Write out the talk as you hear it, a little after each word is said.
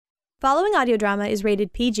Following audio drama is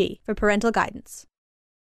rated PG for parental guidance.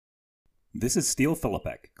 This is Steele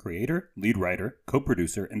Philippek, creator, lead writer,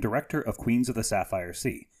 co-producer, and director of Queens of the Sapphire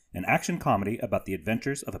Sea, an action comedy about the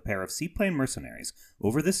adventures of a pair of seaplane mercenaries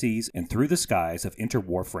over the seas and through the skies of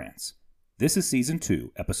interwar France. This is Season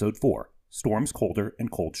 2, Episode 4, Storms Colder and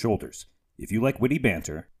Cold Shoulders. If you like witty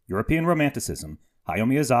banter, European romanticism, Hayao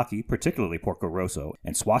Miyazaki, particularly Porco Rosso,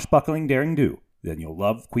 and swashbuckling daring do, then you'll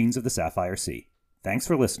love Queens of the Sapphire Sea. Thanks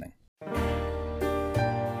for listening.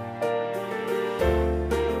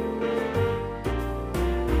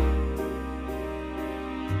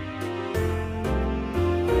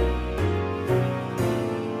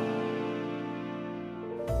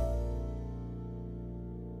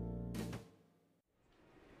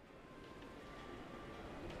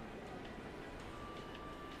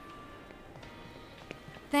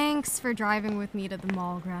 Thanks for driving with me to the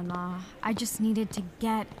mall, Grandma. I just needed to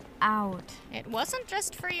get out. It wasn't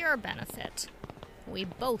just for your benefit. We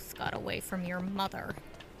both got away from your mother.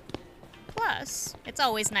 Plus, it's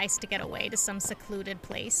always nice to get away to some secluded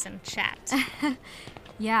place and chat.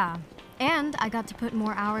 Yeah, and I got to put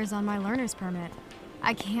more hours on my learner's permit.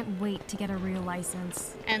 I can't wait to get a real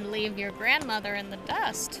license. And leave your grandmother in the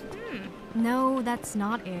dust. No, that's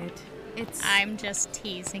not it. I'm just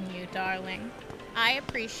teasing you, darling. I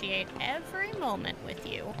appreciate every moment with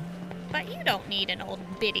you, but you don't need an old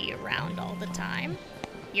biddy around all the time.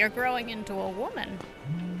 You're growing into a woman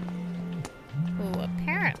who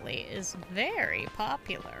apparently is very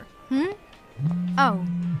popular. Oh,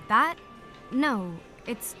 that? No,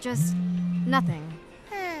 it's just nothing.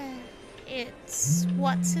 It's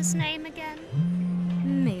what's his name again?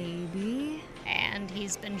 Maybe. And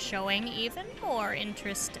he's been showing even more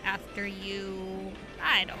interest after you,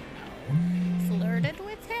 I don't know, flirted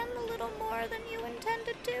with him a little more than you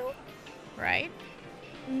intended to, right?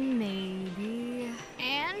 Maybe.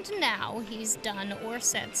 And now he's done or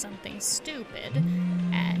said something stupid,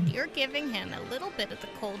 and you're giving him a little bit of the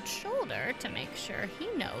cold shoulder to make sure he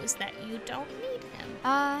knows that you don't need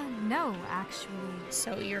him. No, actually.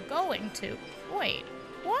 So you're going to... Wait,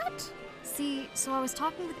 what? See, so I was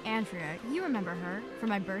talking with Andrea, you remember her, for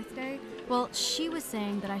my birthday? Well, she was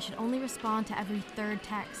saying that I should only respond to every third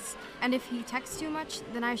text. And if he texts too much,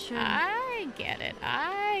 then I should... I get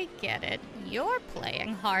it. You're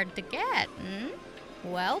playing hard to get,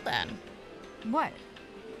 Well then. What?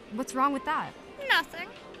 What's wrong with that? Nothing.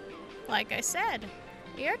 Like I said,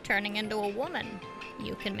 you're turning into a woman.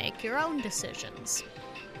 You can make your own decisions.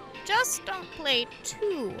 Just don't play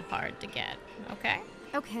too hard to get, okay?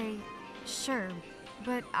 Okay, sure.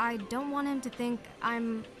 But I don't want him to think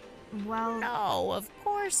I'm, well... No, of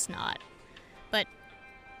course not. But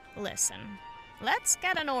listen, let's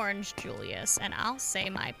get an orange, Julius, and I'll say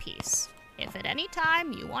my piece. If at any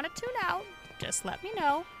time you want to tune out, just let me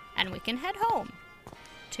know, and we can head home.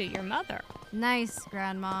 To your mother. Nice,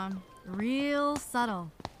 Grandma. Real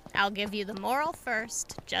subtle. I'll give you the moral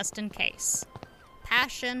first, just in case.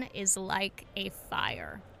 Passion is like a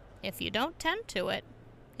fire. If you don't tend to it,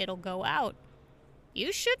 it'll go out.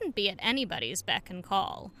 You shouldn't be at anybody's beck and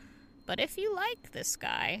call. But if you like this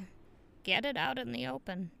guy, get it out in the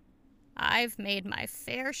open. I've made my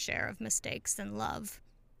fair share of mistakes in love,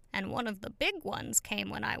 and one of the big ones came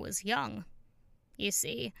when I was young. You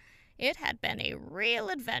see, it had been a real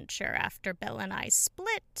adventure after Bill and I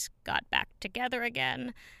split, got back together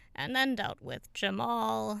again, and then dealt with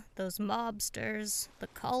Jamal, those mobsters, the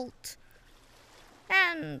cult.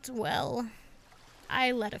 And, well,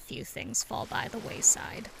 I let a few things fall by the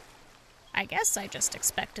wayside. I guess I just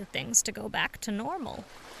expected things to go back to normal.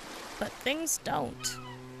 But things don't,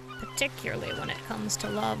 particularly when it comes to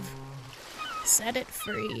love. Set it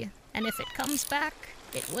free, and if it comes back,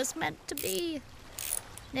 it was meant to be.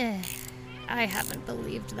 I haven't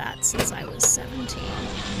believed that since I was 17.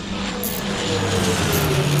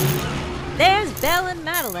 There's Belle and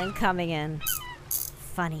Madeline coming in.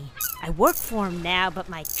 Funny, I work for 'em now, but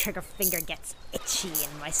my trigger finger gets itchy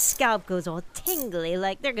and my scalp goes all tingly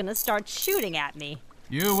like they're gonna start shooting at me.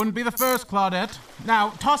 You wouldn't be the first, Claudette.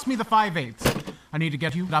 Now, toss me the 5/8. I need to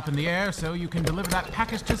get you up in the air so you can deliver that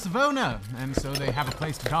package to Savona, and so they have a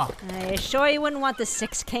place to dock. I sure you wouldn't want the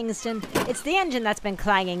 6, Kingston. It's the engine that's been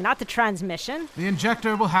clanging, not the transmission. The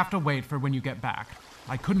injector will have to wait for when you get back.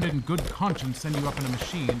 I couldn't in good conscience send you up in a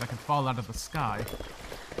machine that could fall out of the sky.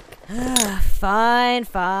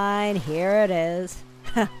 Fine, here it is.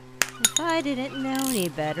 If I didn't know any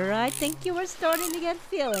better, I'd think you were starting to get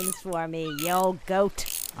feelings for me, you old goat.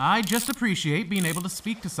 I just appreciate being able to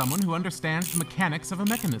speak to someone who understands the mechanics of a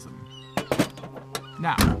mechanism.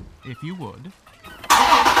 Now, if you would.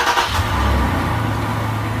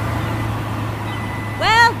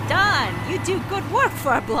 Well done! do good work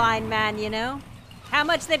for a blind man, you know. How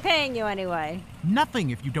much they paying you anyway? Nothing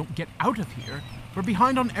if you don't get out of here. We're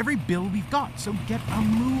behind on every bill we've got, so get a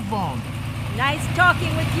move on. Nice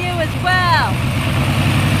talking with you as well.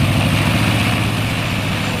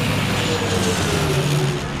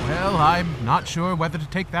 Well, I'm not sure whether to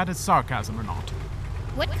take that as sarcasm or not.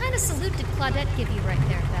 What kind of salute did Claudette give you right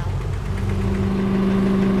there, Belle?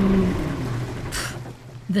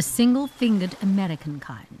 The single-fingered American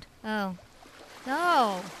kind. Oh.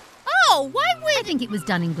 Oh, why would... I think it was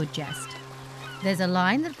done in good jest. There's a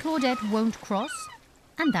line that Claudette won't cross,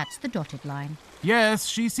 and that's the dotted line. Yes,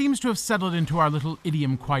 she seems to have settled into our little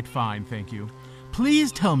idiom quite fine, thank you.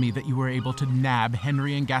 Please tell me that you were able to nab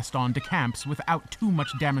Henry and Gaston de Camps without too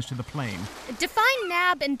much damage to the plane. Define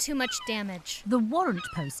nab and too much damage. The warrant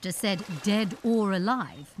poster said dead or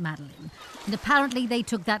alive, Madeline, and apparently they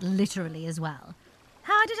took that literally as well.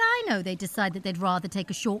 How did I know they'd decide that they'd rather take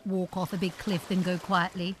a short walk off a big cliff than go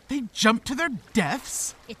quietly? They jumped to their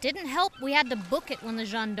deaths? It didn't help we had to book it when the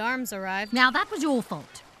gendarmes arrived. Now that was your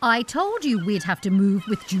fault. I told you we'd have to move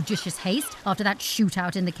with judicious haste after that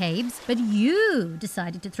shootout in the caves, but you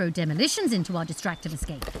decided to throw demolitions into our distracted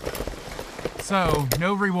escape. So,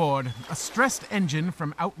 no reward. A stressed engine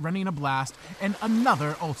from outrunning a blast, and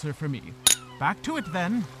another ulcer for me. Back to it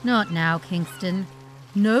then. Not now, Kingston.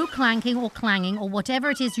 No clanking or clanging or whatever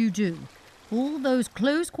it is you do. All those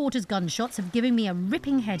close-quarters gunshots have given me a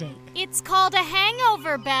ripping headache. It's called a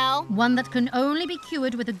hangover, Belle. One that can only be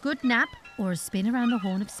cured with a good nap or a spin around the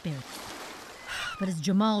horn of spirits. But as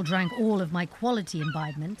Jamal drank all of my quality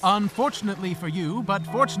imbibements... Unfortunately for you, but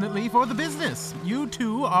fortunately for the business, you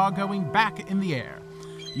two are going back in the air.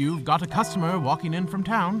 You've got a customer walking in from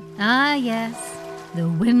town. Ah, yes. The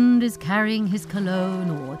wind is carrying his cologne,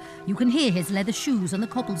 or you can hear his leather shoes on the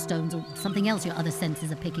cobblestones, or something else your other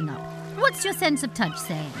senses are picking up. What's your sense of touch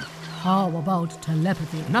saying? How about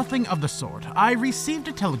telepathy? Nothing of the sort. I received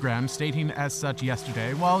a telegram stating as such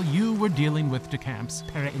yesterday while you were dealing with de Camps,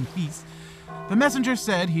 pere and fils. The messenger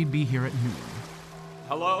said he'd be here at noon.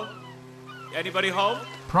 Hello? Anybody home?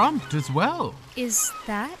 Prompt as well. Is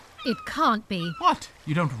that? It can't be. What?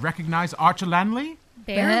 You don't recognize Archer Lanley?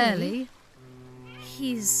 Barely.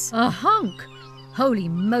 He's... A hunk! Holy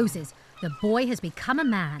Moses, the boy has become a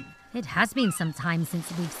man. It has been some time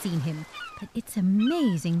since we've seen him, but it's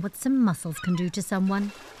amazing what some muscles can do to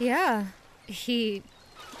someone. Yeah.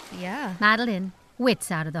 Madeline, wits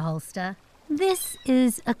out of the holster. This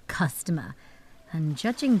is a customer, and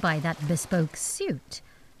judging by that bespoke suit,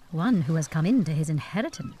 one who has come into his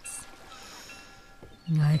inheritance.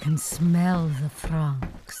 I can smell the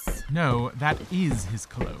francs. No, that is his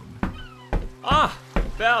cologne. Ah,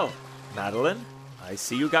 Belle. Madeline, I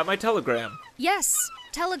see you got my telegram. Yes,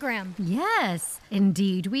 telegram. Yes,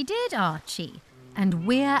 indeed we did, Archie. And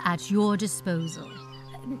we're at your disposal.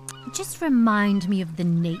 Just remind me of the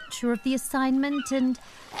nature of the assignment and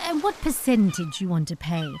what percentage you want to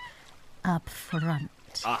pay up front.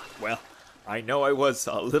 Ah, well, I know I was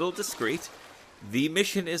a little discreet. The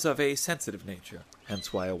mission is of a sensitive nature,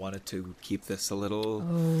 hence why I wanted to keep this a little...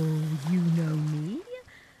 Oh, you know me.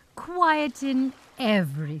 Quiet in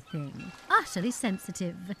everything. Utterly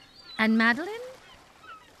sensitive. And Madeline?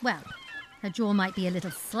 Well, her jaw might be a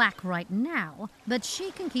little slack right now, but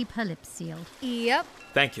she can keep her lips sealed. Yep.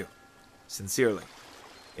 Thank you. Sincerely.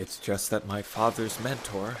 It's just that my father's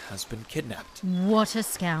mentor has been kidnapped. What a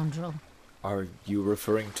scoundrel. Are you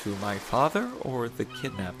referring to my father or the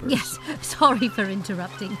kidnappers? Yes, sorry for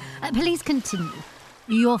interrupting. Please continue.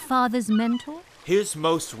 Your father's mentor? His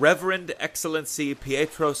Most Reverend Excellency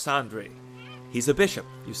Pietro Sandri. He's a bishop,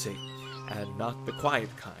 you see, and not the quiet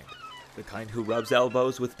kind. The kind who rubs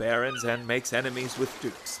elbows with barons and makes enemies with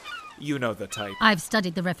dukes. You know the type. I've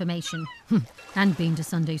studied the Reformation and been to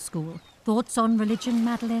Sunday school. Thoughts on religion,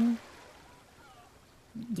 Madeline?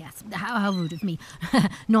 Yes, how rude of me.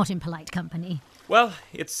 Not in polite company. Well,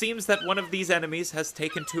 it seems that one of these enemies has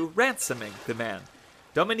taken to ransoming the man,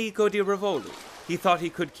 Domenico di Rivoli. He thought he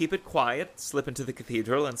could keep it quiet, slip into the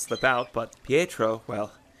cathedral and slip out, but Pietro,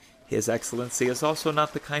 well, His Excellency is also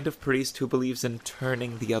not the kind of priest who believes in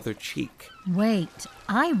turning the other cheek. Wait,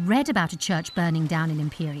 I read about a church burning down in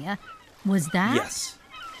Imperia. Was that? Yes.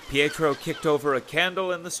 Pietro kicked over a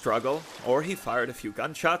candle in the struggle, or he fired a few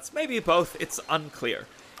gunshots, maybe both, it's unclear.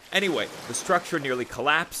 Anyway, the structure nearly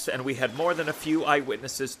collapsed, and we had more than a few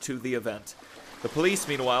eyewitnesses to the event. The police,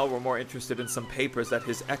 meanwhile, were more interested in some papers that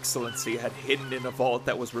His Excellency had hidden in a vault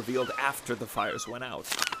that was revealed after the fires went out.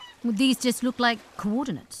 These just look like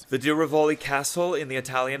coordinates. The Di Rivoli Castle in the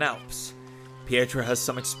Italian Alps. Pietro has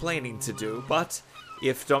some explaining to do, but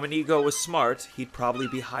if Domenico was smart, he'd probably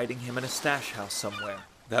be hiding him in a stash house somewhere.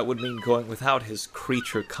 That would mean going without his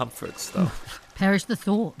creature comforts, though. Perish the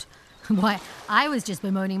thought. Why, I was just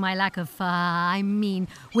bemoaning my lack of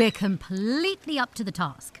we're completely up to the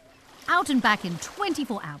task. Out and back in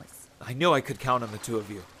 24 hours. I knew I could count on the two of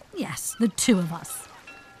you. Yes, the two of us.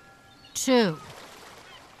 Two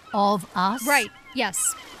of us? Right,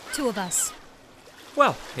 yes. 2 of us.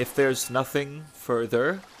 Well, if there's nothing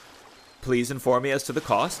further, please inform me as to the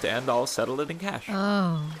cost, and I'll settle it in cash.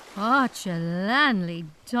 Oh, Archer Lanley,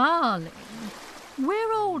 darling.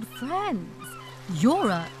 We're old friends. You're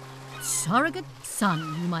a surrogate son,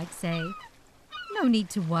 you might say. No need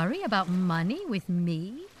to worry about money with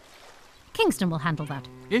me. Kingston will handle that.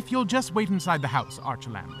 If you'll just wait inside the house, Archer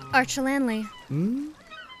Lanley. Archer Lanley.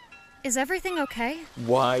 Is everything okay?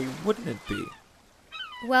 Why wouldn't it be?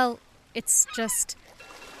 Well, it's just...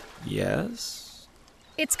 Yes?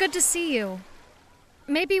 It's good to see you.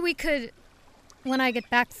 Maybe we could... When I get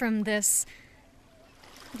back from this...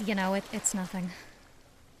 it's nothing.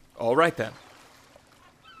 All right, then.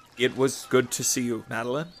 It was good to see you,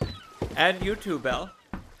 Madeline. And you too, Belle.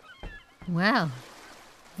 Well,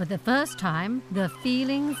 for the first time, the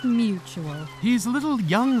feeling's mutual. He's a little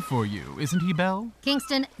young for you, isn't he, Belle?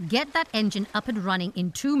 Kingston, get that engine up and running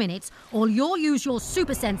in 2 minutes, or you'll use your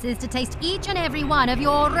super senses to taste each and every one of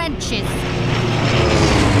your wrenches.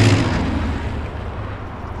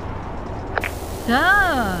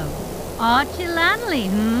 So, Archie Lanley,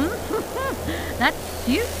 That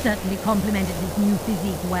suit certainly complimented his new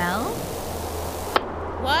physique well.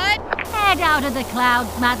 What? Head out of the clouds,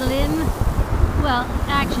 Madeline. Well,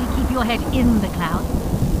 actually, keep your head in the clouds.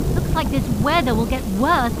 Looks like this weather will get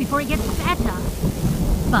worse before it gets better.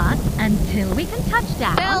 But until we can touch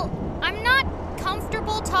down... Well, I'm not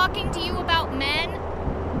comfortable talking to you about men,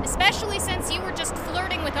 especially since you were just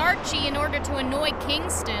flirting with Archie in order to annoy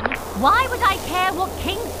Kingston. Why would I care what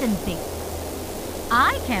Kingston thinks?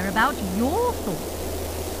 I care about your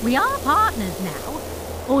thoughts. We are partners now.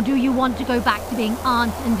 Or do you want to go back to being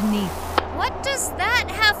aunt and niece? What does that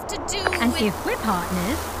have to do And with... if we're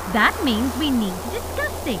partners, that means we need to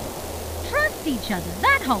discuss things. Trust each other,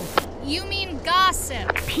 that whole thing. You mean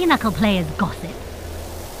gossip? Pinochle players gossip.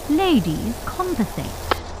 Ladies conversate.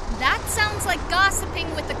 That sounds like gossiping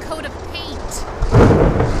with a coat of paint.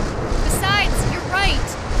 Besides, you're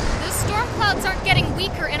right. Those storm clouds aren't getting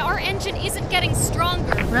weaker and our engine isn't getting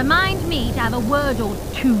stronger. Remind me to have a word or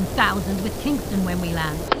 2,000 with Kingston when we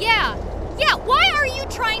land. Yeah, why are you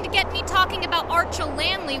trying to get me talking about Archer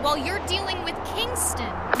Lanley while you're dealing with Kingston?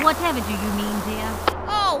 Whatever do you mean, dear?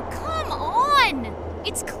 Oh, come on!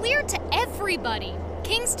 It's clear to everybody.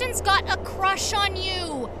 Kingston's got a crush on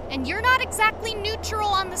you, and you're not exactly neutral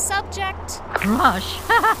on the subject. Crush?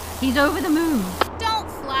 He's over the moon. Don't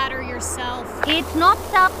flatter yourself. It's not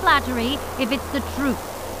self-flattery if it's the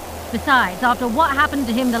truth. Besides, after what happened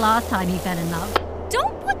to him the last time he fell in love.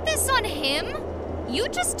 Don't put this on him. You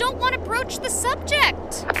just don't want to broach the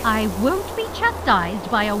subject. I won't be chastised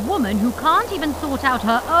by a woman who can't even sort out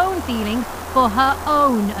her own feelings for her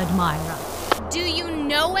own admirer. Do you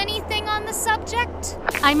know anything on the subject?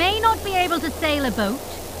 I may not be able to sail a boat,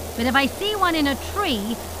 but if I see one in a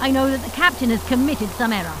tree, I know that the captain has committed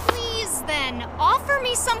some error. Please, then, offer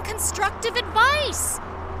me some constructive advice.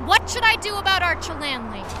 What should I do about Archer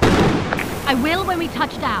Lanley? I will when we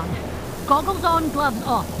touch down. Goggles on, gloves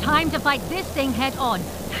off. Time to fight this thing head on.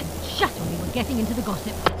 Just when we were getting into the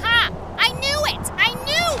gossip. Ha! I knew it! I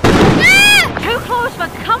knew! Ah! Too close for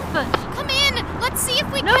comfort. Come in! Let's see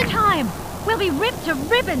if we No can... time. We'll be ripped to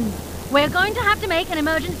ribbons. We're going to have to make an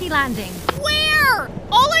emergency landing. Where?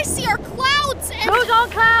 All I see are clouds and... Those are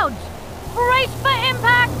clouds. Brace for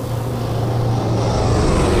impact.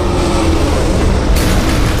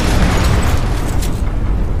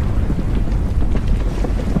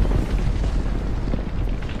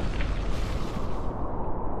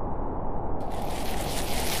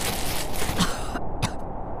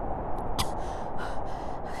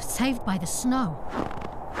 Saved by the snow.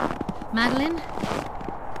 Madeline?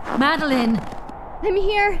 Madeline! I'm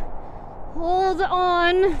here. Hold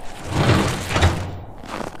on.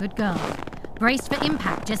 Good girl. Brace for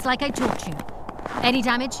impact, just like I taught you. Any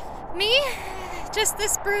damage? Me? Just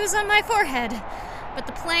this bruise on my forehead. But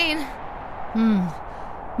the plane...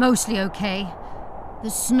 Mostly okay.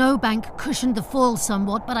 The snowbank cushioned the fall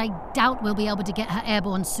somewhat, but I doubt we'll be able to get her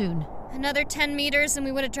airborne soon. Another 10 meters and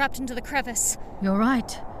we would have dropped into the crevice. You're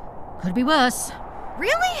right. Could be worse.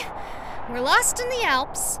 Really? We're lost in the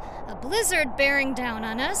Alps, a blizzard bearing down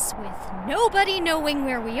on us, with nobody knowing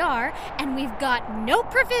where we are, and we've got no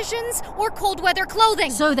provisions or cold weather clothing.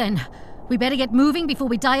 So then, we better get moving before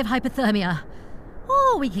we die of hypothermia.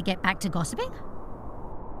 Or we could get back to gossiping.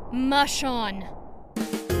 Mush on.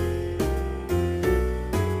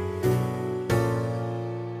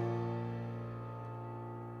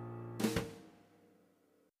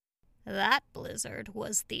 That blizzard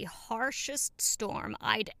was the harshest storm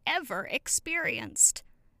I'd ever experienced.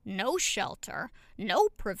 No shelter, no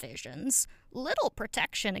provisions, little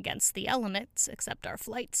protection against the elements except our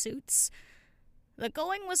flight suits. The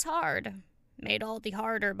going was hard, made all the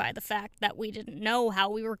harder by the fact that we didn't know how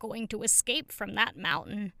we were going to escape from that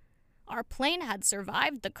mountain. Our plane had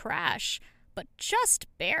survived the crash, but just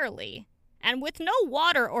barely, and with no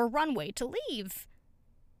water or runway to leave.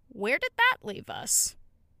 Where did that leave us?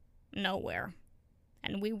 Nowhere.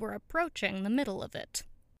 And we were approaching the middle of it.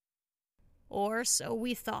 Or so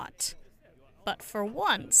we thought. But for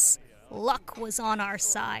once, luck was on our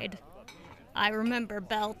side. I remember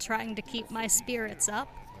Belle trying to keep my spirits up,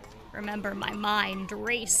 remember my mind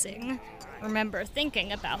racing, remember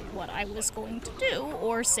thinking about what I was going to do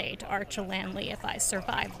or say to Archelanley if I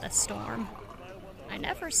survived the storm. I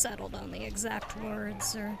never settled on the exact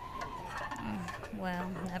words or... Well,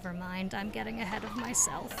 never mind, I'm getting ahead of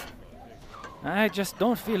myself. I just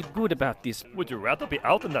don't feel good about this. Would you rather be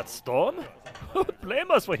out in that storm? Who would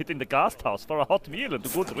blame us for hitting the guest house for a hot meal and a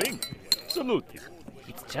good drink? Salute him.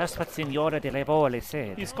 It's just what Signora de Revole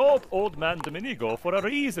said. He's called Old Man Domenico for a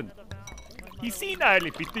reason. He's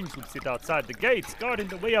senilely thinks would sit outside the gates guarding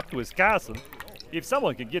the way up to his castle. If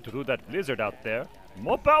someone can get through that blizzard out there,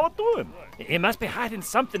 more power to him. He must be hiding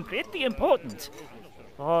something pretty important.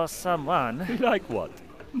 Or someone. Like what?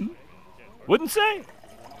 Wouldn't say.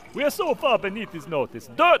 We are so far beneath his notice,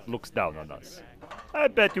 dirt looks down on us. I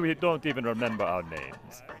bet you he don't even remember our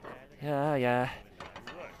names. Yeah.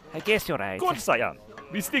 I guess you're right. Of course I am.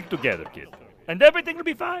 We stick together, kid. And everything will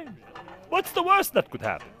be fine. What's the worst that could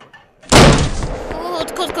happen?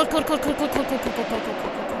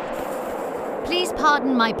 Please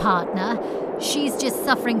pardon my partner. She's just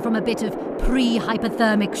suffering from a bit of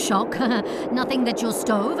pre-hypothermic shock. Nothing that your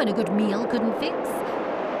stove and a good meal couldn't fix.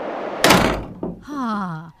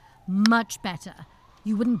 Ah, much better.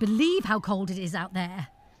 You wouldn't believe how cold it is out there.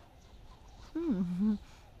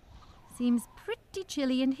 Seems pretty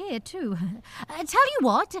chilly in here, too. Tell you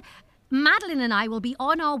what, Madeline and I will be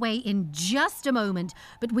on our way in just a moment,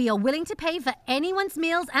 but we are willing to pay for anyone's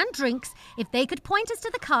meals and drinks if they could point us to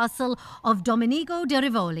the castle of Domenico de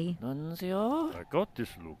Rivoli. Nunzio? I got this,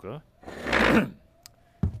 Luca.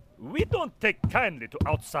 We don't take kindly to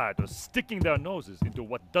outsiders sticking their noses into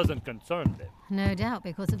what doesn't concern them. No doubt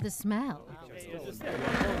because of the smell.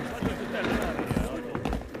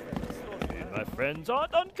 My friends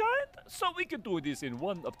aren't unkind, so we can do this in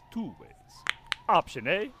one of two ways. Option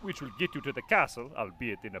A, which will get you to the castle,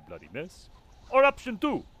 albeit in a bloody mess. Or option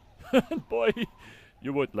 2. Boy,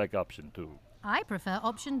 you would like option 2. I prefer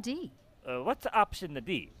option D. What's option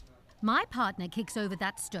D? My partner kicks over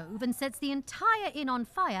that stove and sets the entire inn on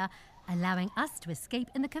fire, allowing us to escape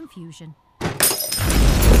in the confusion.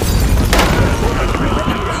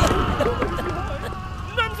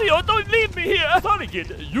 Nunzio, don't leave me here! Sorry,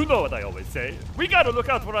 kid. You know what I always say. We gotta look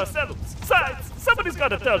out for ourselves. Besides, somebody's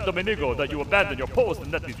gotta tell Domenico that you abandoned your post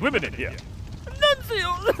and let these women in here.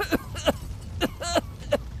 Nunzio!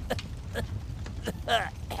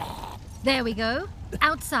 There we go.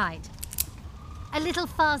 Outside. A little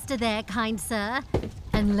faster there, kind sir.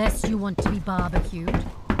 Unless you want to be barbecued.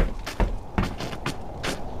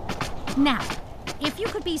 Now, if you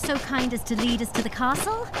could be so kind as to lead us to the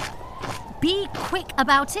castle, be quick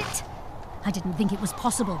about it. I didn't think it was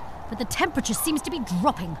possible, but the temperature seems to be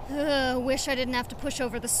dropping. Wish I didn't have to push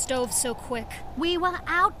over the stove so quick. We were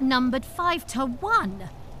outnumbered 5-1,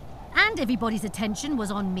 and everybody's attention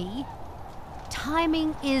was on me.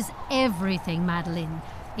 Timing is everything, Madeline.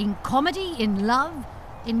 In comedy, in love,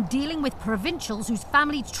 in dealing with provincials whose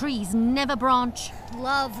family trees never branch.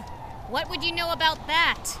 Love. What would you know about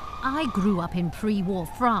that? I grew up in pre-war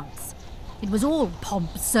France. It was all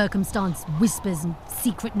pomp, circumstance, whispers and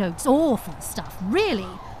secret notes. Awful stuff, really.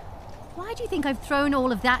 Why do you think I've thrown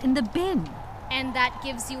all of that in the bin? And that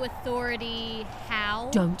gives you authority how?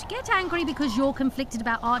 Don't get angry because you're conflicted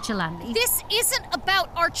about Archelanley. This isn't about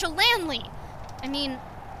Archelanley. I mean,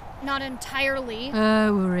 not entirely.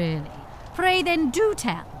 Oh, really? Pray then do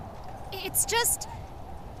tell. It's just...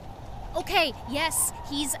 Okay, yes,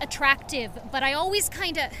 he's attractive, but I always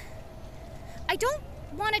kinda... I don't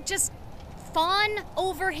want to just fawn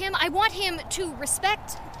over him. I want him to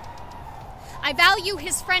respect... I value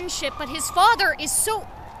his friendship, but his father is so...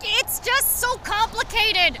 It's just so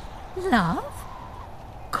complicated! Love?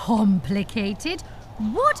 Complicated?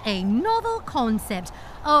 What a novel concept.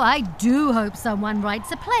 Oh, I do hope someone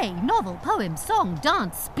writes a play, novel, poem, song,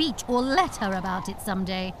 dance, speech, or letter about it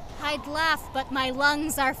someday. I'd laugh, but my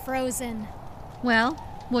lungs are frozen. Well,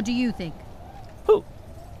 what do you think? Who?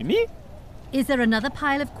 Me? Is there another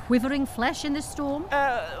pile of quivering flesh in this storm?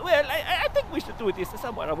 Well, I think we should do this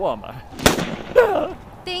somewhere warmer.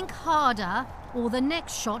 Think harder, or the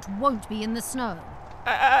next shot won't be in the snow.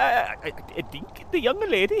 I think the young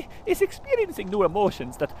lady is experiencing new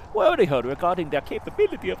emotions that worry her regarding their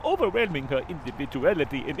capability of overwhelming her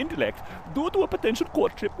individuality and intellect due to a potential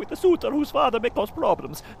courtship with a suitor whose father may cause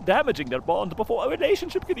problems, damaging their bond before a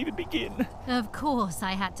relationship can even begin. Of course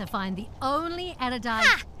I had to find the only erudite...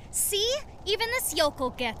 Ha! See? Even this yokel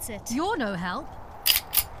gets it. You're no help.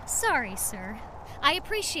 Sorry, sir. I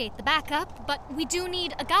appreciate the backup, but we do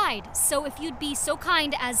need a guide, so if you'd be so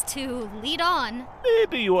kind as to lead on.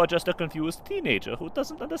 Maybe you are just a confused teenager who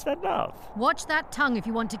doesn't understand love. Watch that tongue if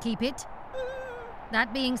you want to keep it.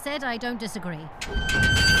 That being said, I don't disagree.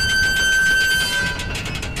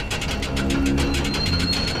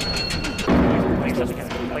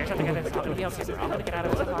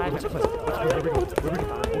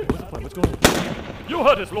 You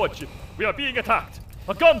heard his lordship. We are being attacked.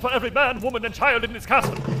 A gun for every man, woman, and child in this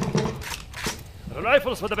castle. The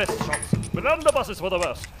rifles for the best shots. Blunderbusses for the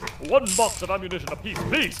worst. 1 box of ammunition apiece,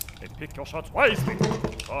 please. And pick your shots wisely.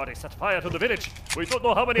 Already set fire to the village. We don't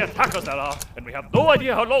know how many attackers there are, and we have no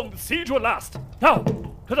idea how long the siege will last. Now,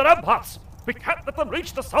 to the ramparts. We can't let them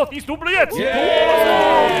reach the southeast oubliettes.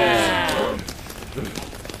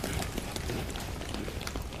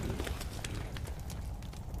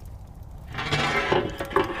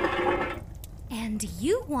 And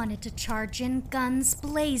you wanted to charge in guns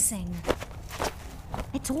blazing.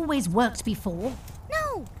 It's always worked before.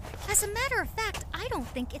 No! As a matter of fact, I don't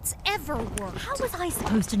think it's ever worked. How was I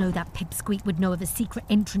supposed to know that Pipsqueak would know of a secret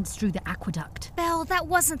entrance through the aqueduct? Belle, that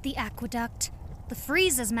wasn't the aqueduct. The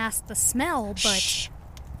freezes masked the smell, but... Shh!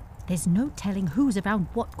 There's no telling who's around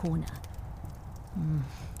what corner.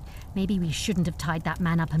 Maybe we shouldn't have tied that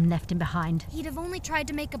man up and left him behind. He'd have only tried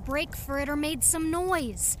to make a break for it or made some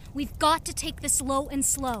noise. We've got to take this low and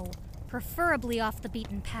slow, preferably off the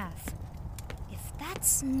beaten path. If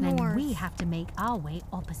that's north... Then we have to make our way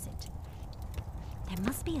opposite. There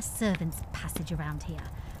must be a servant's passage around here.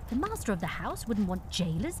 The master of the house wouldn't want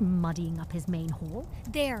jailers muddying up his main hall.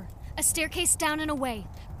 There, a staircase down and away.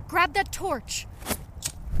 Grab that torch.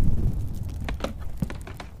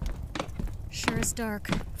 Sure is dark.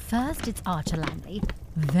 First it's Archer Langley,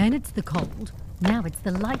 then it's the cold, now it's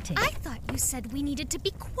the lighting. I thought you said we needed to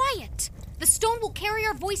be quiet. The stone will carry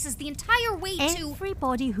our voices the entire way to...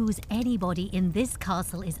 Everybody who's anybody in this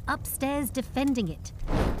castle is upstairs defending it.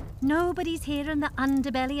 Nobody's here in the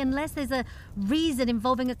underbelly unless there's a reason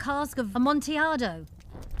involving a cask of Amontillado.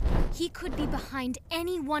 He could be behind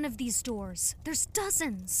any one of these doors. There's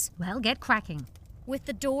dozens. Well, get cracking. With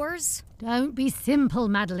the doors? Don't be simple,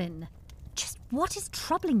 Madeline. Just what is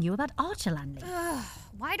troubling you about Archer Langley?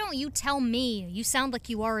 Why don't you tell me? You sound like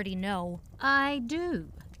you already know. I do.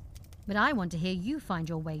 But I want to hear you find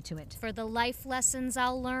your way to it. For the life lessons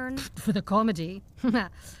I'll learn? For the comedy. The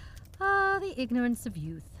ignorance of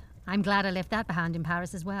youth. I'm glad I left that behind in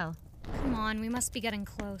Paris as well. Come on, we must be getting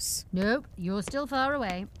close. Nope, you're still far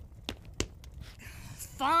away.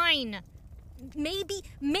 Fine. Maybe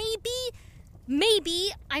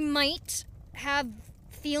I might have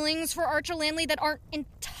feelings for Archer Langley that aren't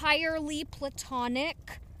entirely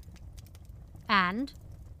platonic. And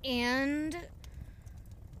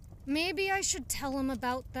maybe I should tell him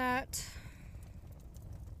about that.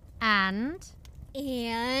 And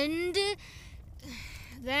then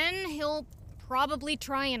he'll probably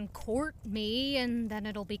try and court me, and then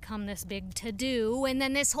it'll become this big to-do, and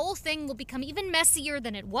then this whole thing will become even messier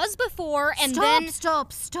than it was before, and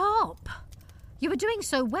Stop! You were doing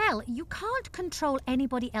so well. You can't control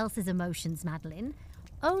anybody else's emotions, Madeline.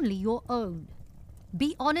 Only your own.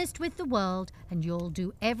 Be honest with the world, and you'll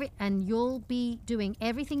be doing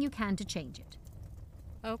everything you can to change it.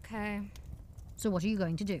 Okay. So what are you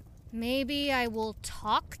going to do? Maybe I will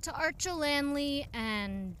talk to Archer Langley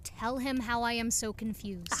and tell him how I am so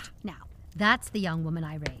confused. Now, that's the young woman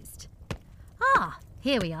I raised.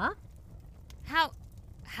 Here we are. How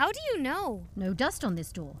do you know? No dust on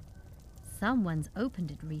this door. Someone's opened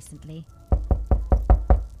it recently.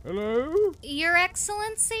 Hello? Your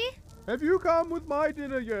Excellency? Have you come with my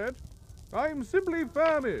dinner yet? I'm simply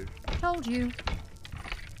famished. Told you.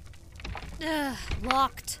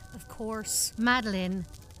 Locked, of course. Madeline,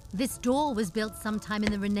 this door was built sometime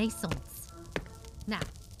in the Renaissance. Now,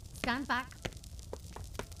 stand back.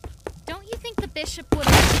 Don't you think the bishop would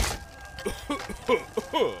have...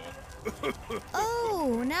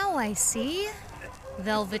 Oh, now I see.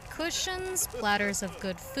 Velvet cushions, platters of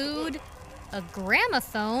good food, a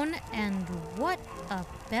gramophone, and what a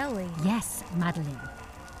belly. Yes, Madeline.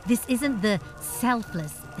 This isn't the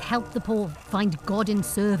selfless, help the poor, find God in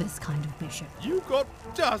service kind of bishop. You got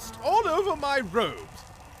dust all over my robes.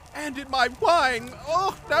 And in my wine.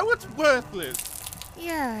 Oh, now it's worthless.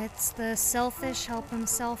 Yeah, it's the selfish, help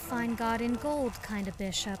himself find God in gold kind of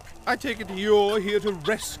bishop. I take it you're here to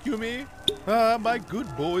rescue me? Ah, my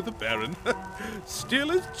good boy, the Baron.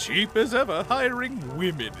 Still as cheap as ever, hiring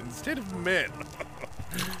women instead of men.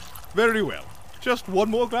 Very well. Just one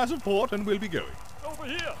more glass of port and we'll be going. Over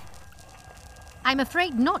here! I'm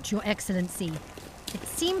afraid not, Your Excellency. It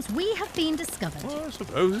seems we have been discovered. Oh, I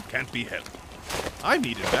suppose it can't be helped. I'm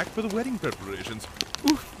needed back for the wedding preparations.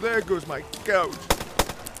 Oof, there goes my couch.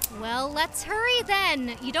 Well, let's hurry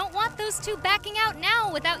then. You don't want those two backing out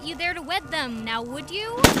now without you there to wed them, now would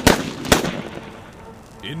you?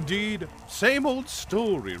 Indeed. Same old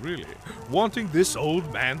story, really. Wanting this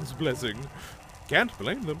old man's blessing. Can't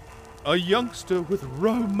blame them. A youngster with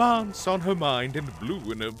romance on her mind and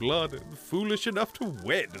blue in her blood, and foolish enough to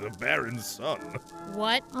wed the Baron's son.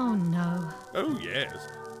 What? Oh, no. Oh, yes.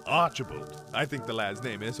 Archibald, I think the lad's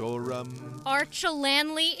name is, or, Archer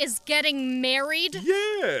Lanley is getting married?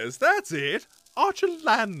 Yes, that's it. Archer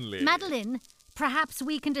Lanley. Madeline, perhaps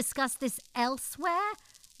we can discuss this elsewhere?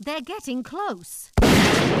 They're getting close.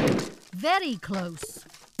 Very close.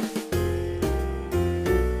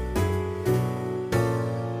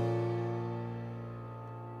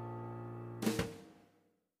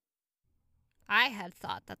 I had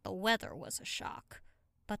thought that the weather was a shock,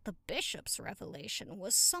 but the bishop's revelation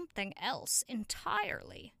was something else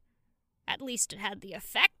entirely. At least it had the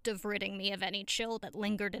effect of ridding me of any chill that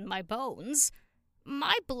lingered in my bones.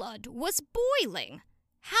 My blood was boiling.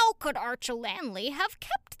 How could Archer Lanley have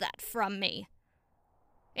kept that from me?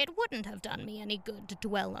 It wouldn't have done me any good to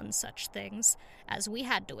dwell on such things, as we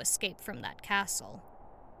had to escape from that castle.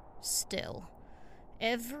 Still,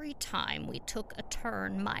 every time we took a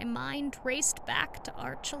turn, my mind raced back to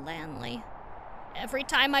Archer Lanley. Every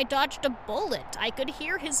time I dodged a bullet, I could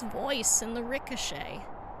hear his voice in the ricochet.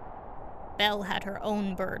 Belle had her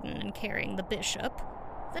own burden in carrying the bishop.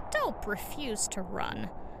 The dope refused to run,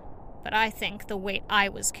 but I think the weight I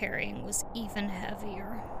was carrying was even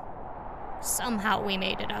heavier. Somehow we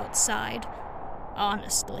made it outside.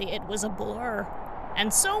 Honestly, it was a blur,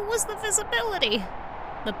 and so was the visibility.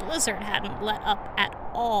 The blizzard hadn't let up at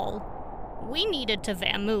all. We needed to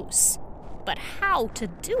vamoose, but how to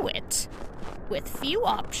do it? With few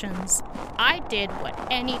options, I did what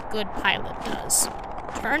any good pilot does.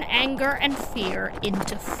 Turn anger and fear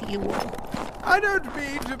into fuel. I don't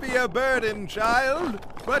mean to be a burden, child,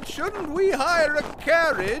 but shouldn't we hire a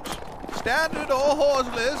carriage, standard or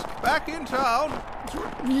horseless, back in town?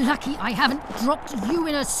 Lucky I haven't dropped you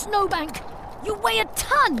in a snowbank. You weigh a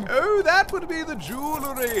ton! Oh, that would be the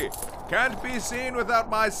jewelry. Can't be seen without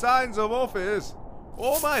my signs of office.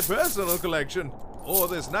 Or my personal collection. Or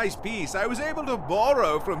this nice piece I was able to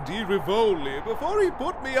borrow from Di Rivoli before he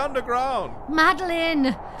put me underground.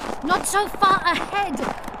 Madeline! Not so far ahead!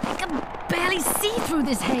 I can barely see through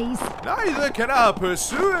this haze. Neither can our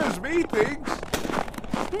pursuers, methinks.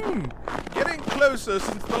 Getting closer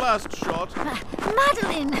since the last shot.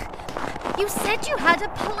 Madeline! You said you had a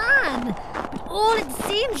plan. All it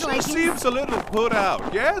seems like She seems a little put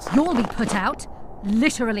out, yes? You'll be put out.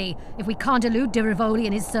 Literally, if we can't elude Di Rivoli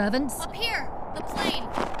and his servants. Up here, the plane.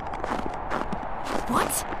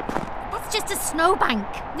 What? That's just a snowbank.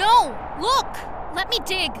 No, look! Let me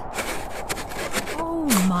dig. Oh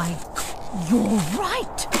my... You're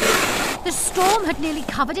right! The storm had nearly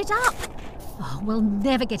covered it up. Oh, we'll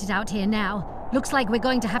never get it out here now. Looks like we're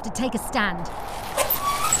going to have to take a stand.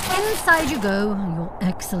 Inside you go, Your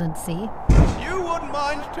Excellency. You wouldn't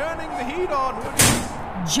mind turning the heat on, would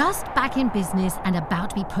you? Just back in business and about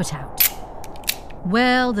to be put out.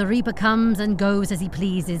 Well, the Reaper comes and goes as he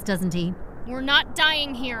pleases, doesn't he? We're not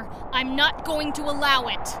dying here. I'm not going to allow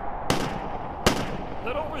it.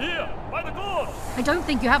 They're over here, by the gorge. I don't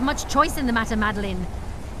think you have much choice in the matter, Madeline.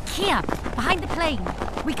 Here, behind the plane.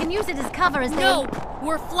 We can use it as cover as No,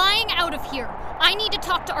 we're flying out of here. I need to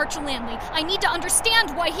talk to Archer Lanley. I need to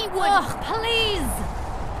understand why he would... Oh, please!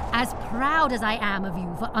 As proud as I am of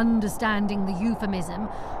you for understanding the euphemism,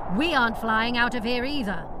 we aren't flying out of here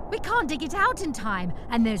either. We can't dig it out in time,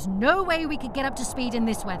 and there's no way we could get up to speed in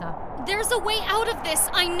this weather. There's a way out of this,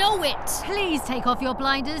 I know it. Please take off your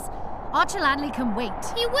blinders. Archer Lanley can wait.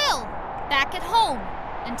 He will, back at home,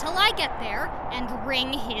 until I get there and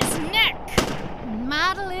wring his neck.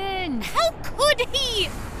 Madeline! How could he?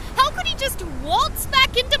 How could he just waltz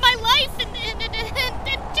back into my life and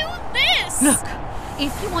do this? Look,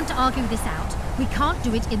 if you want to argue this out, we can't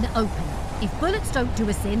do it in the open. If bullets don't do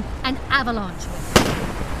us in, an avalanche will.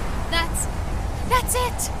 That's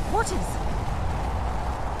That's it! What is?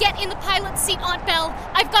 Get in the pilot's seat, Aunt Belle.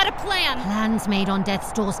 I've got a plan. Plans made on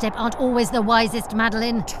death's doorstep aren't always the wisest,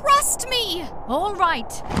 Madeline. Trust me! All right,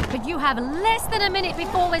 but you have less than a minute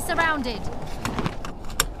before we're surrounded.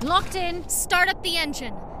 Locked in. Start up the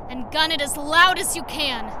engine and gun it as loud as you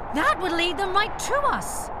can. That would lead them right to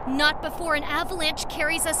us. Not before an avalanche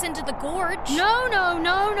carries us into the gorge. No.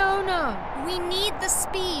 We need the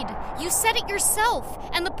speed. You said it yourself,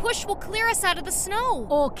 and the push will clear us out of the snow.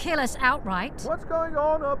 Or kill us outright. What's going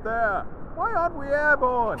on up there? Why aren't we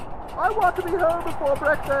airborne? I want to be home before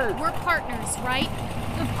breakfast. We're partners, right?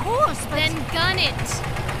 Of course, but... Then gun it.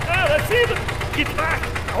 Let's see them. Get back.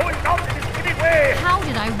 Hold on to this giving way. How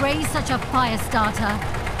did I raise such a fire starter?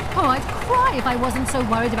 Oh, I'd cry if I wasn't so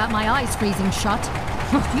worried about my eyes freezing shut.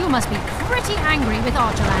 You must be pretty angry with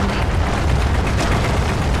Archer Landy.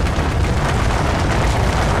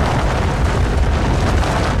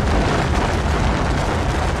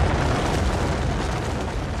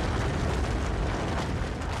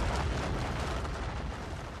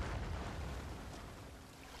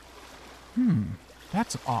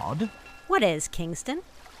 That's odd. What is, Kingston?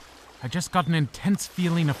 I just got an intense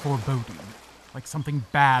feeling of foreboding, like something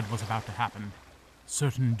bad was about to happen.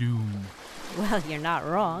 Certain doom. Well, you're not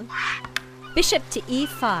wrong. Bishop to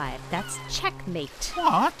e5. That's checkmate.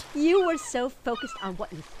 What? You were so focused on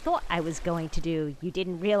what you thought I was going to do, you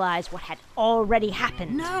didn't realize what had already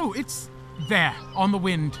happened. No, it's there, on the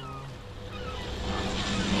wind.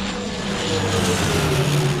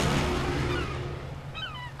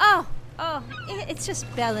 Oh, it's just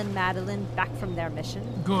Belle and Madeline back from their mission.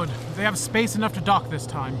 Good. They have space enough to dock this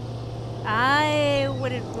time. I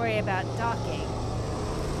wouldn't worry about docking.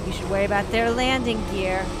 You should worry about their landing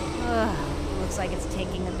gear. Looks like it's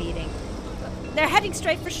taking a beating. They're heading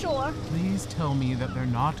straight for shore. Please tell me that they're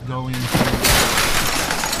not going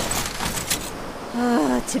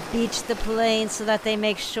to beach the plane so that they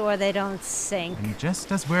make sure they don't sink. And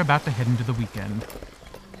just as we're about to head into the weekend.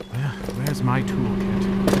 Where's my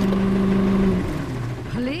toolkit?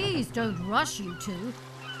 Please don't rush, you two.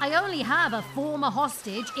 I only have a former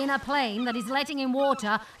hostage in a plane that is letting in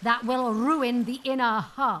water that will ruin the inner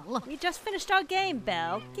hull. We just finished our game,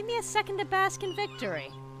 Belle. Give me a second to bask in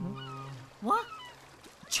victory. What?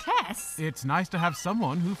 Chess? It's nice to have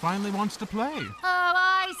someone who finally wants to play. Oh,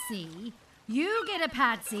 I see. You get a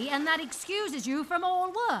patsy and that excuses you from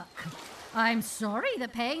all work. I'm sorry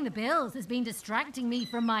that paying the bills has been distracting me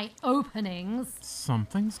from my openings.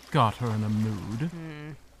 Something's got her in a mood.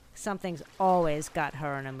 Something's always got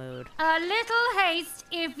her in a mood. A little haste,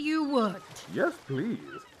 if you would. Yes, please.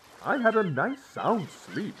 I had a nice sound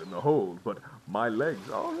sleep in the hold, but my legs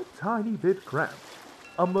are a tiny bit cramped.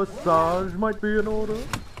 A massage might be in order.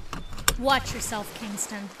 Watch yourself,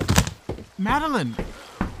 Kingston. Madeline,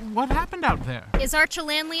 what happened out there? Is Archer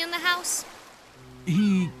Landley in the house?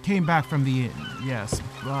 He came back from the inn, yes,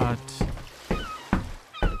 but...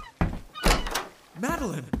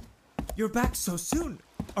 Madeline! You're back so soon.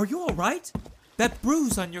 Are you all right? That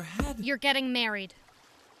bruise on your head... You're getting married.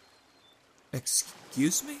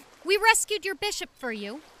 Excuse me? We rescued your bishop for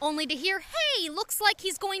you, only to hear, hey, looks like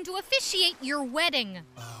he's going to officiate your wedding.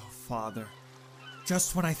 Oh, Father.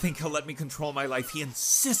 Just when I think he'll let me control my life, he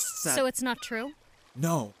insists that... So it's not true?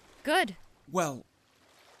 No. Good. Well,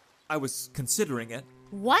 I was considering it.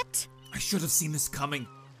 What? I should have seen this coming.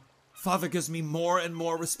 Father gives me more and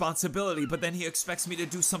more responsibility, but then he expects me to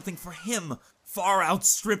do something for him, far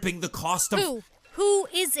outstripping the cost of... Who? Who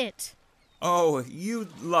is it? Oh, you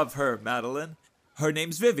love her, Madeline. Her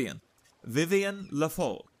name's Vivian. Vivian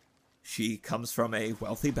Lafole. She comes from a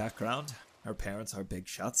wealthy background. Her parents are big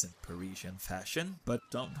shots in Parisian fashion, but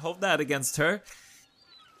don't hold that against her.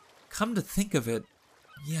 Come to think of it,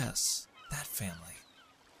 yes, that family.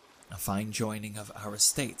 A fine joining of our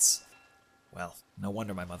estates. Well, no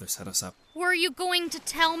wonder my mother set us up. Were you going to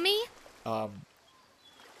tell me? I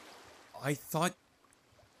thought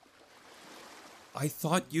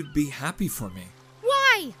you'd be happy for me.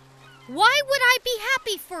 Why? Why would I be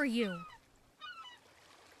happy for you?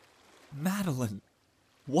 Madeline,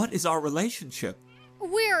 what is our relationship?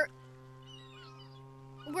 We're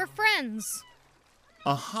friends.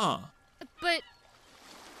 Uh-huh. But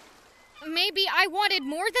maybe I wanted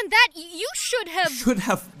more than that. You should have... Should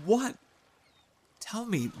have what? Tell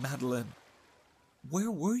me, Madeline,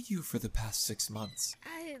 where were you for the past 6 months?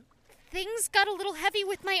 Things got a little heavy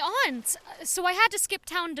with my aunt, so I had to skip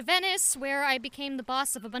town to Venice, where I became the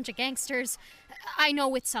boss of a bunch of gangsters. I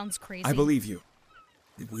know it sounds crazy. I believe you.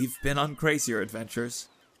 We've been on crazier adventures.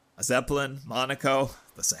 A Zeppelin, Monaco,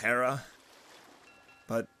 the Sahara.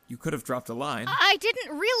 But you could have dropped a line. I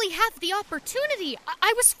didn't really have the opportunity.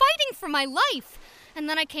 I was fighting for my life. And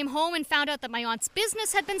then I came home and found out that my aunt's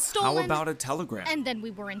business had been stolen. How about a telegram? And then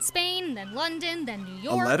we were in Spain, then London, then New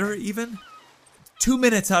York. A letter, even? 2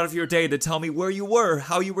 minutes out of your day to tell me where you were,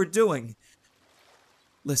 how you were doing.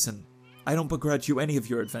 Listen, I don't begrudge you any of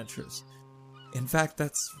your adventures. In fact,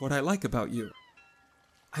 that's what I like about you.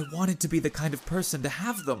 I wanted to be the kind of person to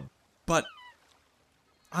have them, but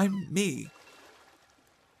I'm me.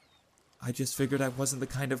 I just figured I wasn't the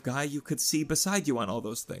kind of guy you could see beside you on all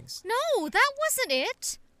those things. No, that wasn't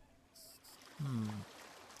it.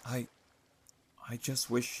 I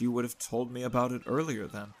just wish you would have told me about it earlier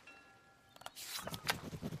then.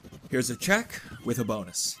 Here's a check with a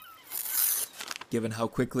bonus. Given how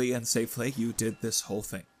quickly and safely you did this whole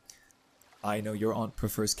thing. I know your aunt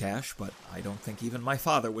prefers cash, but I don't think even my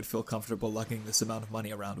father would feel comfortable lugging this amount of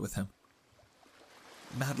money around with him.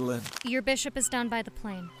 Madeline. Your bishop is down by the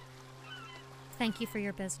plane. Thank you for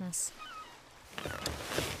your business.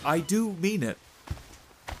 I do mean it.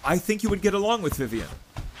 I think you would get along with Vivian.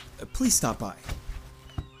 Please stop by.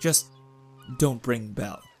 Just don't bring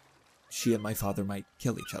Belle. She and my father might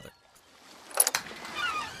kill each other.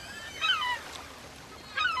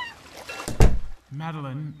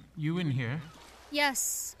 Madeline, you in here?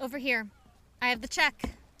 Yes, over here. I have the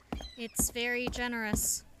check. It's very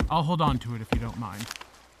generous. I'll hold on to it if you don't mind.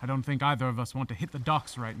 I don't think either of us want to hit the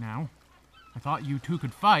docks right now. I thought you two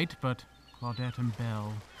could fight, but Claudette and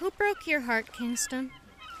Belle... Who broke your heart, Kingston?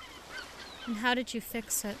 And how did you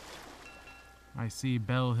fix it? I see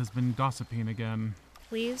Belle has been gossiping again.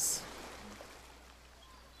 Please?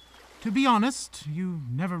 To be honest, you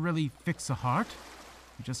never really fix a heart.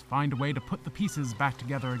 You just find a way to put the pieces back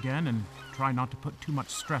together again and try not to put too much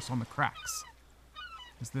stress on the cracks.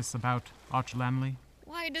 Is this about Arch Lanley?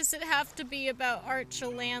 Why does it have to be about Arch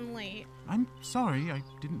Lanley? I'm sorry, I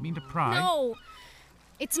didn't mean to pry. No!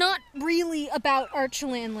 It's not really about Arch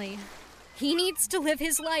Lanley. He needs to live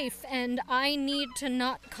his life, and I need to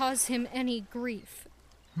not cause him any grief.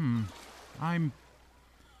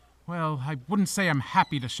 Well, I wouldn't say I'm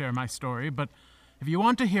happy to share my story, but if you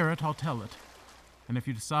want to hear it, I'll tell it. And if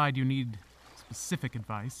you decide you need specific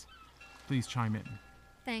advice, please chime in.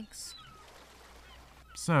 Thanks.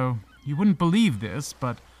 So, you wouldn't believe this,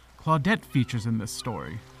 but Claudette features in this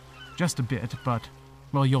story. Just a bit, but,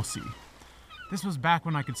 well, you'll see. This was back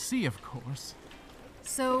when I could see, of course.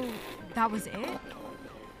 So, that was it?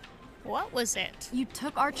 What was it? You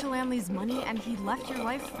took Arch Lanley's money and he left your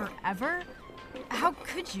life forever? How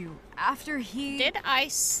could you, after he... Did I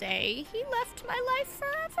say he left my life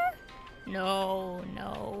forever?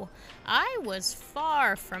 No. I was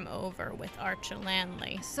far from over with Arch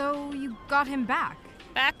Lanley. So you got him back?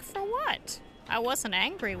 Back for what? I wasn't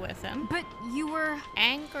angry with him. But you were...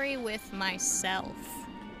 Angry with myself.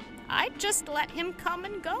 I just let him come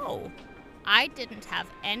and go. I didn't have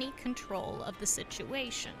any control of the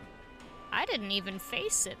situation. I didn't even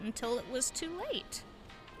face it until it was too late.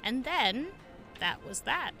 And then, that was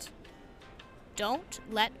that. Don't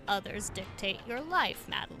let others dictate your life,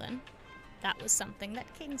 Madeline. That was something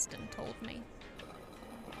that Kingston told me.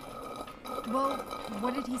 Well,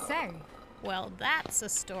 what did he say? Well, that's a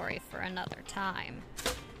story for another time.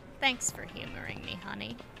 Thanks for humoring me,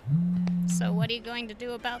 honey. So what are you going to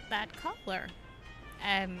do about that caller?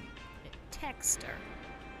 Text her.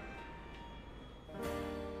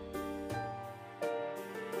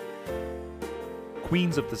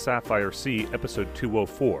 Queens of the Sapphire Sea, Episode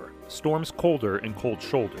 204, Storms Colder and Cold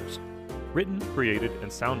Shoulders. Written, created, and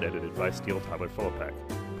sound edited by Steele Tyler Philippek.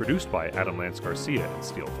 Produced by Adam Lance Garcia and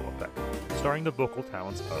Steele Philippek. Starring the vocal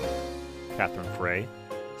talents of Catherine Frey,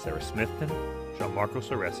 Sarah Smithton, Gianmarco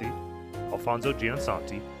Soresi, Alfonso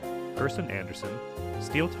Giansanti, Gerson Anderson,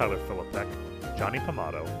 Steele Tyler Philippek, Johnny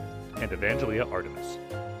Pamato, and Evangelia Artemis.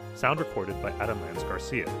 Sound recorded by Adam Lance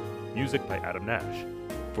Garcia. Music by Adam Nash.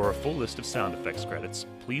 For a full list of sound effects credits,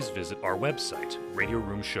 please visit our website,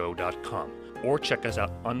 RadioRoomShow.com, or check us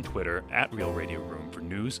out on Twitter @RealRadioRoom for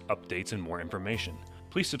news, updates, and more information.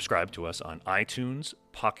 Please subscribe to us on iTunes,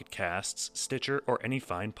 Pocket Casts, Stitcher, or any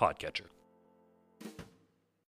fine podcatcher.